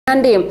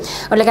Nandi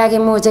ole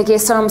kakimuche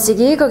kesom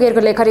sigik koker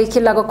kole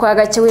karikyi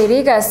lagokwak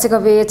chewerik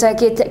asikobit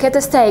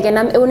ketestai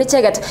kenam eun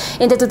icheget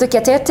en tetutik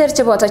cheterter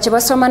cheboto chebo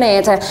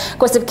somanet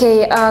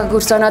kosibgei ak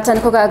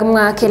kursonoton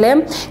kokakimwa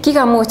kele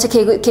kikamuch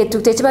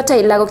ketutechi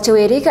batai lagok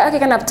chewerik ak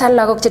kekanapta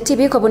lagok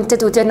chetibik kobun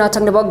tetutiet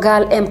noton nebo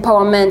girl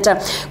empowerment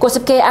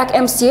kosibgei ak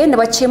MCA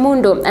nebo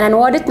Chemundu anan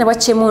wardit nebo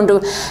Chemundu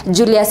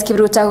Julius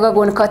Kibruta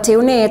kokakon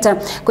kateunet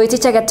koityi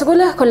icheget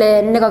tugul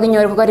kole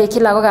nekakinyor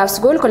kokarikyi lagokab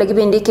sukul kole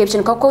kibendi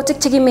keipchin kokwoutik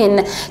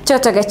chekimen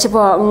chotok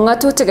chebo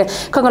ngatutik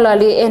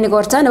kongololi en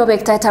igorta nebo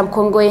bektaetab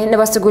kongoi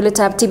nebo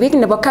sukulitab tibik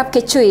nebo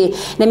Kapkechui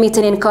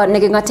nemiten en kot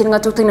nekingatin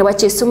ngatutik nebo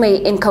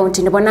Chesumei in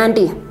county nebo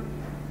Nandi.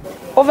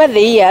 Over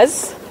the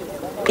years,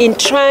 in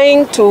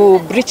trying to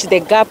bridge the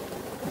gap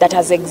that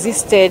has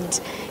existed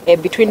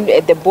between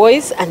the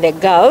boys and the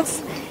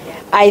girls,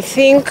 I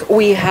think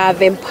we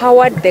have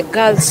empowered the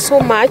girls so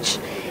much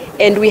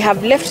and we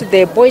have left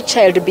the boy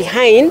child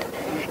behind,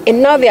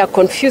 and now they are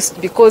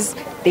confused because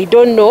they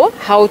don't know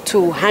how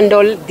to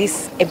handle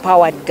this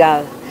empowered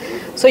girl.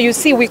 So you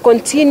see, we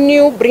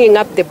continue bringing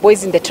up the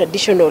boys in the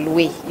traditional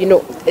way, you know,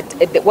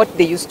 what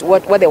they used to,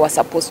 what they were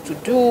supposed to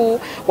do,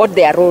 what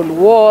their role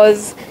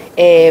was,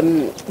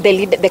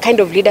 the kind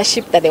of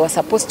leadership that they were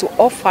supposed to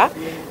offer,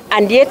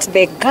 and yet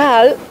the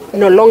girl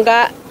no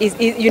longer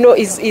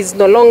is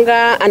no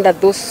longer under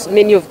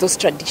many of those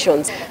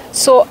traditions.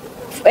 So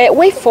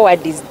way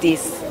forward is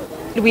this: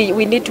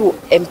 we need to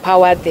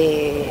empower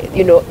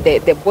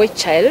the boy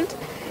child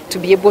to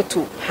be able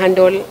to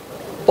handle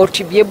or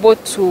to be able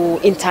to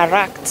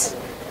interact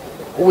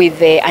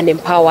with an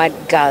empowered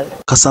girl.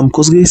 Kasam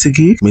kosgei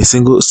sigik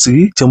misingo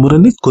sigik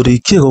chemurenik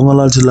korikyi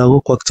kongalalji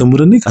lagokwak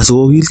chemurenik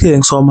asikokilgei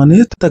eng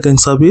somanet ak eng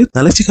sobet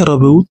ngalek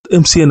chekarobeut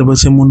MCA nebo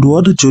Chemundu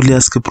Ward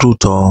Julius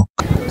Kibruto.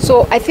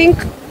 So I think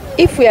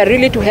if we are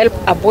really to help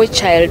a boy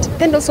child,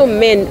 then also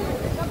men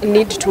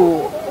need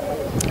to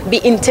be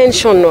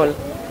intentional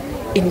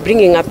in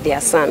bringing up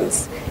their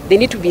sons. They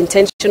need to be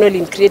intentional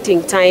in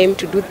creating time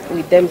to do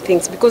with them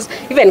things, because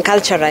even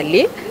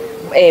culturally,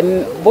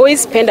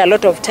 boys spend a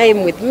lot of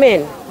time with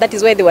men. That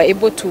is why they were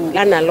able to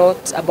learn a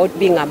lot about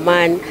being a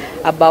man,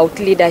 about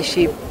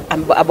leadership,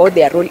 and about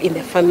their role in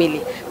the family.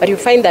 But you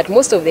find that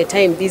most of the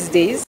time these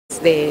days,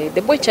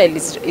 the boy child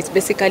is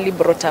basically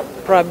brought up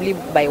probably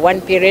by one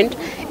parent,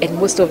 and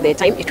most of the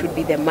time it would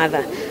be the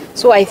mother.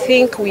 So I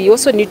think we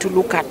also need to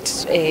look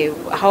at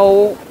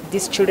how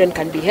these children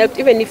can be helped,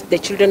 even if the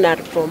children are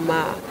from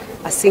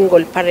a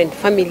single parent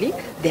family,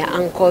 their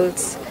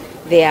uncles,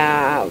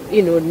 their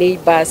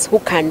neighbors who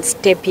can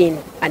step in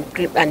and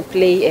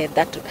play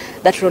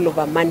that role of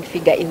a man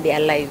figure in their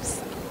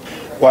lives.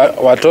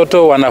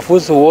 Watoto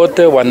wanafunzi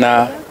wote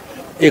wana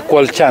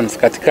equal chance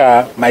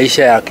katika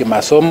maisha ya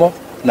kimasomo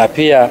na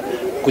pia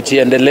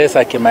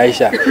kujiendeleza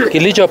kimaisha.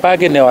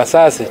 Kilichobaki ni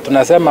wazazi.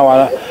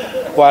 Tunasema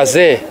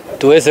wazee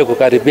tuweze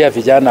kukaribia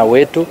vijana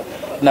wetu.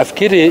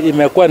 Nafikiri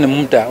imekuwa ni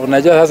muda.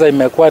 Unajua sasa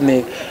imekuwa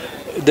ni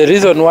the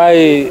reason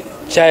why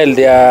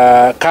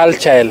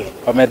girlchild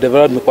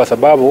wamedevelop kwa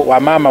sababu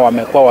wamama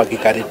wamekuwa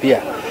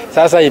wakikaribia.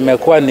 Sasa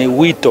imekuwa ni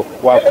wito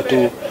wa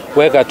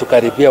kutuweka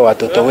tukaribia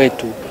watoto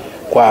wetu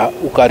kwa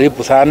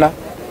ukaribu sana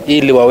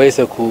ili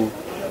waweze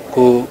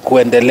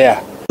kuendelea.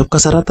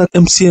 Kasaratak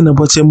MCA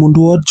nebo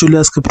Chemundu Ward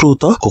Julius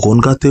Kibruto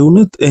kokon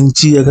kateunet eng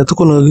chi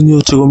agetugul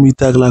nekinyorchi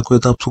komite ak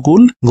lakwetab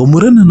sukul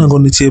ngomuren anan ko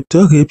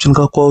chepto keipchin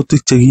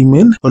kakwautik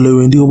chekimen ole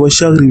wendi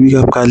koboisie ak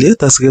ribikab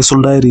kalyet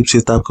asikesuldae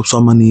ripsetab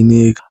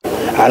kipsomaninik.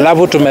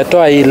 Alafu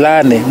tumetoa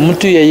ilani,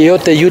 mtu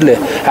yeyote yule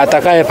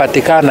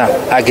atakayepatikana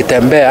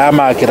akitembea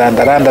ama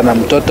akirandaranda na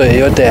mtoto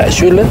yeyote ya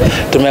shule,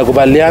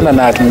 tumekubaliana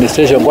na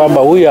administration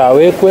kwamba huyo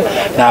awekwe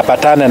na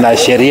apatane na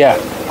sheria,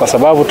 kwa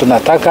sababu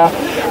tunataka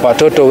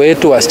watoto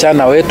wetu,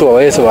 wasichana wetu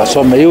waweze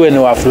wasome, iwe ni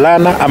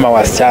wavulana ama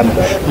wasichana.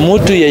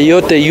 Mtu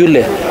yeyote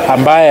yule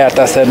ambaye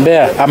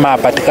atasembea ama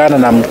apatikana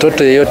na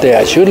mtoto yeyote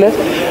ya shule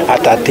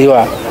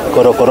atatiwa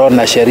korokoro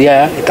na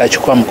sheria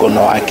itachukua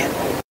mkono wake.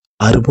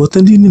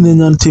 Aripoten dini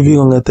nenyan TV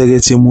kongetege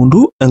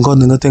Chemundu eng kot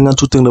nengaten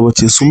ngatutik nebo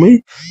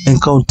Chesumei eng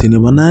county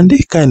nebo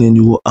Nandi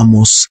kainenyu ko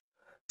Amos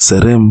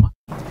Serem.